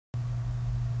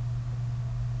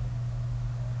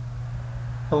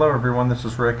Hello everyone, this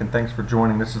is Rick and thanks for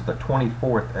joining. This is the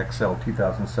 24th Excel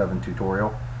 2007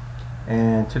 tutorial,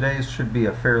 and today's should be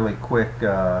a fairly quick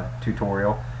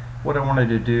tutorial. What I wanted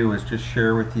to do is just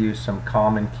share with you some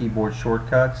common keyboard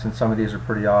shortcuts, and some of these are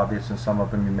pretty obvious and some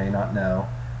of them you may not know.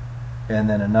 And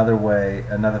then another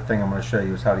thing I'm going to show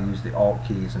you is how to use the Alt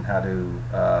keys and how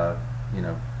to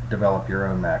develop your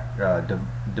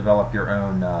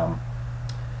own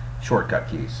shortcut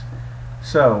keys.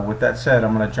 So with that said,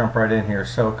 I'm going to jump right in here.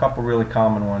 So a couple really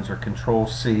common ones are Ctrl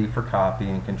C for copy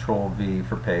and Ctrl V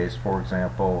for paste. For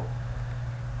example,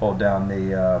 hold down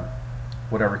the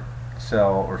whatever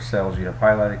cell or cells you have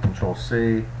highlighted, Ctrl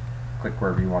C, click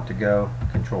wherever you want to go,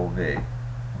 Ctrl V.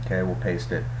 Okay, we'll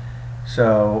paste it.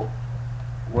 So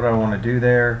what I want to do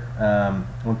there,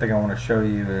 one thing I want to show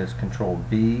you is Ctrl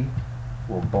B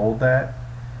will bold that,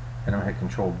 and I'm going to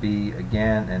hit Ctrl B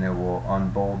again and it will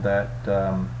unbold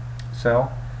that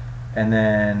cell. And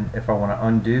then if I want to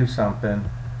undo something,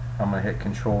 I'm going to hit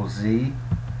Ctrl Z.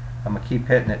 I'm going to keep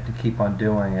hitting it to keep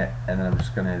undoing it, and then I'm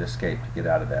just going to hit escape to get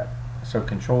out of that. So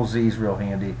Ctrl Z is real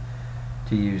handy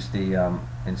to use the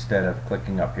instead of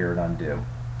clicking up here and undo.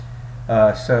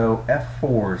 So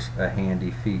F4 is a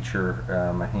handy feature,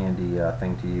 a handy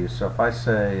thing to use. So if I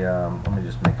say, let me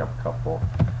just make up a couple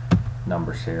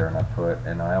numbers here,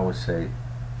 and I always say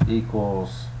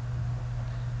equals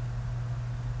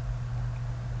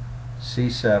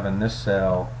C7, this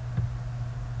cell,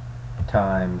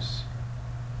 times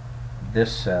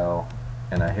this cell,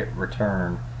 and I hit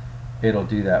return, it'll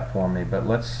do that for me. But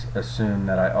let's assume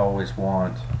that I always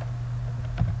want,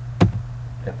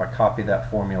 if I copy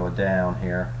that formula down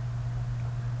here,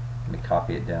 let me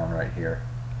copy it down right here.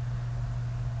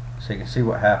 So you can see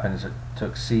what happens. It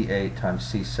took C8 times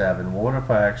C7. Well, what if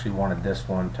I actually wanted this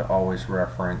one to always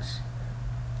reference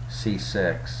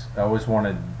C6? I always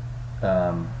wanted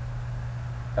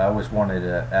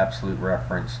an absolute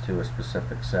reference to a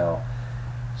specific cell.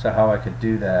 So how I could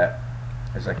do that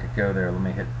is I could go there, let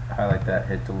me highlight that,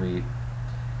 hit delete,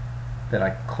 then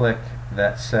I click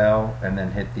that cell and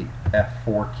then hit the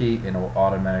F4 key, and it will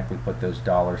automatically put those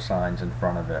dollar signs in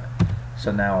front of it.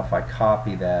 So now if I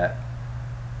copy that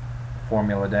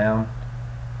formula down,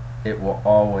 it will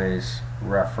always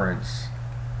reference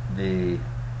the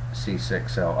C6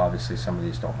 cell. Obviously some of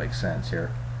these don't make sense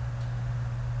here,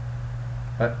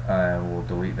 but I will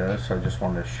delete those. So I just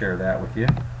wanted to share that with you.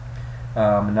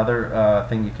 Another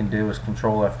thing you can do is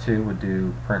Ctrl F2 would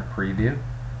do print preview.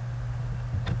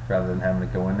 Rather than having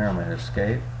to go in there, I'm going to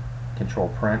escape. Control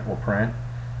print will print.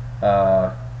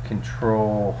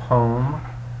 Control home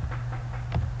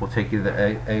will take you to the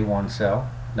A1 cell,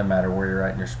 no matter where you're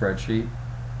at in your spreadsheet.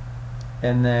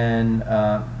 And then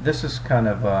this is kind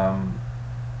of,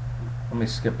 let me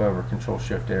skip over Control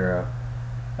Shift arrow.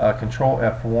 Control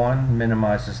F1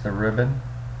 minimizes the ribbon.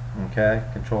 Okay,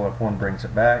 Control F1 brings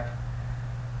it back.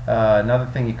 Another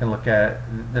thing you can look at,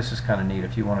 this is kind of neat,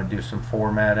 if you want to do some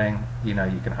formatting, you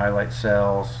can highlight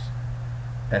cells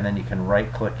and then you can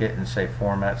right click it and say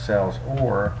format cells,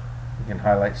 or you can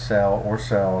highlight cell or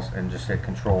cells and just hit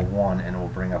Control 1 and it will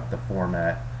bring up the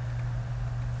format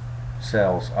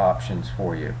cells options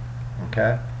for you.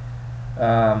 Okay.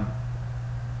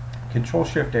 Control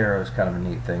Shift arrow is kind of a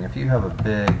neat thing. If you have a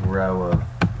big row of,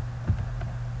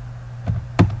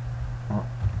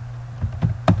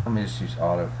 let me just use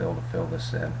autofill to fill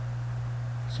this in.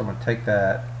 So I'm going to take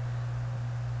that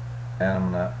and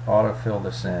I'm going to autofill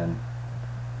this in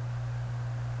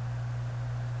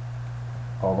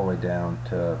all the way down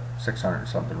to 600 and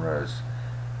something rows.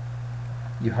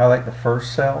 You highlight the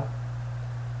first cell,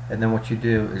 and then what you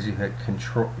do is you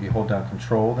hold down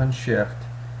Control then Shift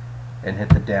and hit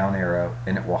the down arrow,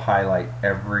 and it will highlight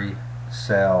every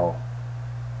cell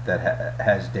that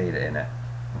has data in it.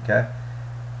 Okay?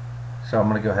 So I'm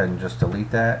going to go ahead and just delete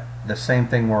that. The same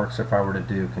thing works if I were to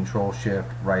do Control Shift,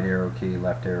 right arrow key,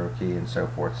 left arrow key, and so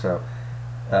forth. So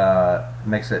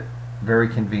makes it very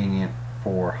convenient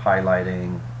for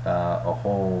highlighting a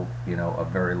whole, a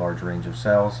very large range of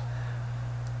cells.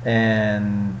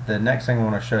 And the next thing I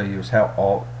want to show you is how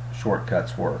Alt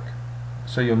shortcuts work.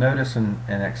 So you'll notice in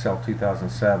Excel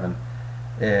 2007,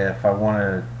 if I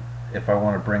want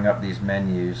to bring up these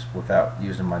menus without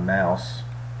using my mouse,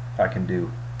 I can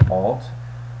do Alt,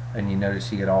 and you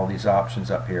notice you get all these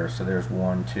options up here. So there's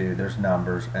 1, 2, there's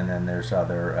numbers, and then there's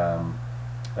other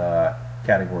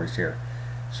categories here.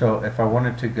 So if I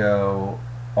wanted to go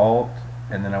Alt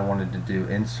and then I wanted to do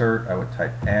insert, I would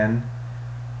type N,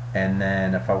 and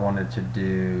then if I wanted to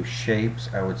do shapes,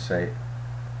 I would say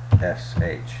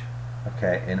SH.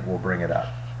 Okay, and it will bring it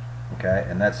up. Okay,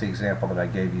 and that's the example that I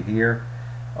gave you here,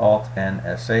 Alt N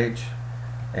SH.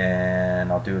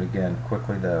 And I'll do it again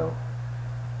quickly though.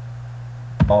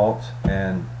 Alt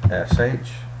and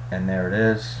SH, and there it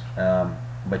is.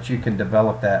 But you can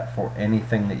develop that for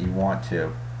anything that you want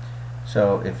to.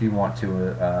 So if you want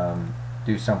to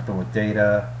do something with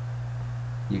data,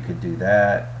 you could do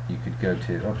that. You could go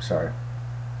to, oops, sorry,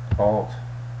 Alt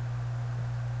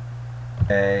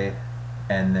A,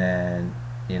 and then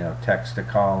text to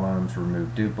columns,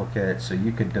 remove duplicates. So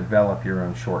you could develop your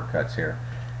own shortcuts here.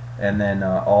 And then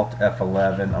Alt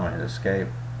F11, I'm going to hit escape.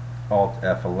 Alt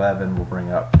F11 will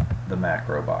bring up the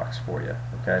macro box for you.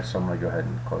 Okay, so I'm going to go ahead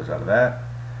and close out of that.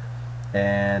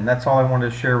 And that's all I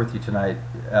wanted to share with you tonight.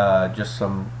 Just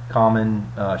some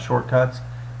common shortcuts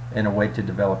and a way to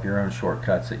develop your own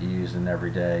shortcuts that you use in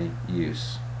everyday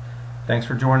use. Thanks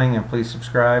for joining, and please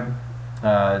subscribe.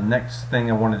 Next thing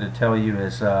I wanted to tell you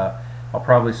is I'll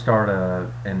probably start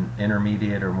an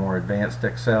intermediate or more advanced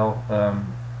Excel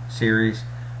series.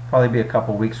 Probably be a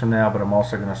couple weeks from now, but I'm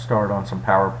also going to start on some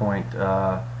PowerPoint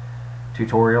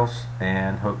tutorials,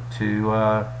 and hope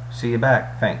to see you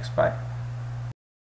back. Thanks. Bye.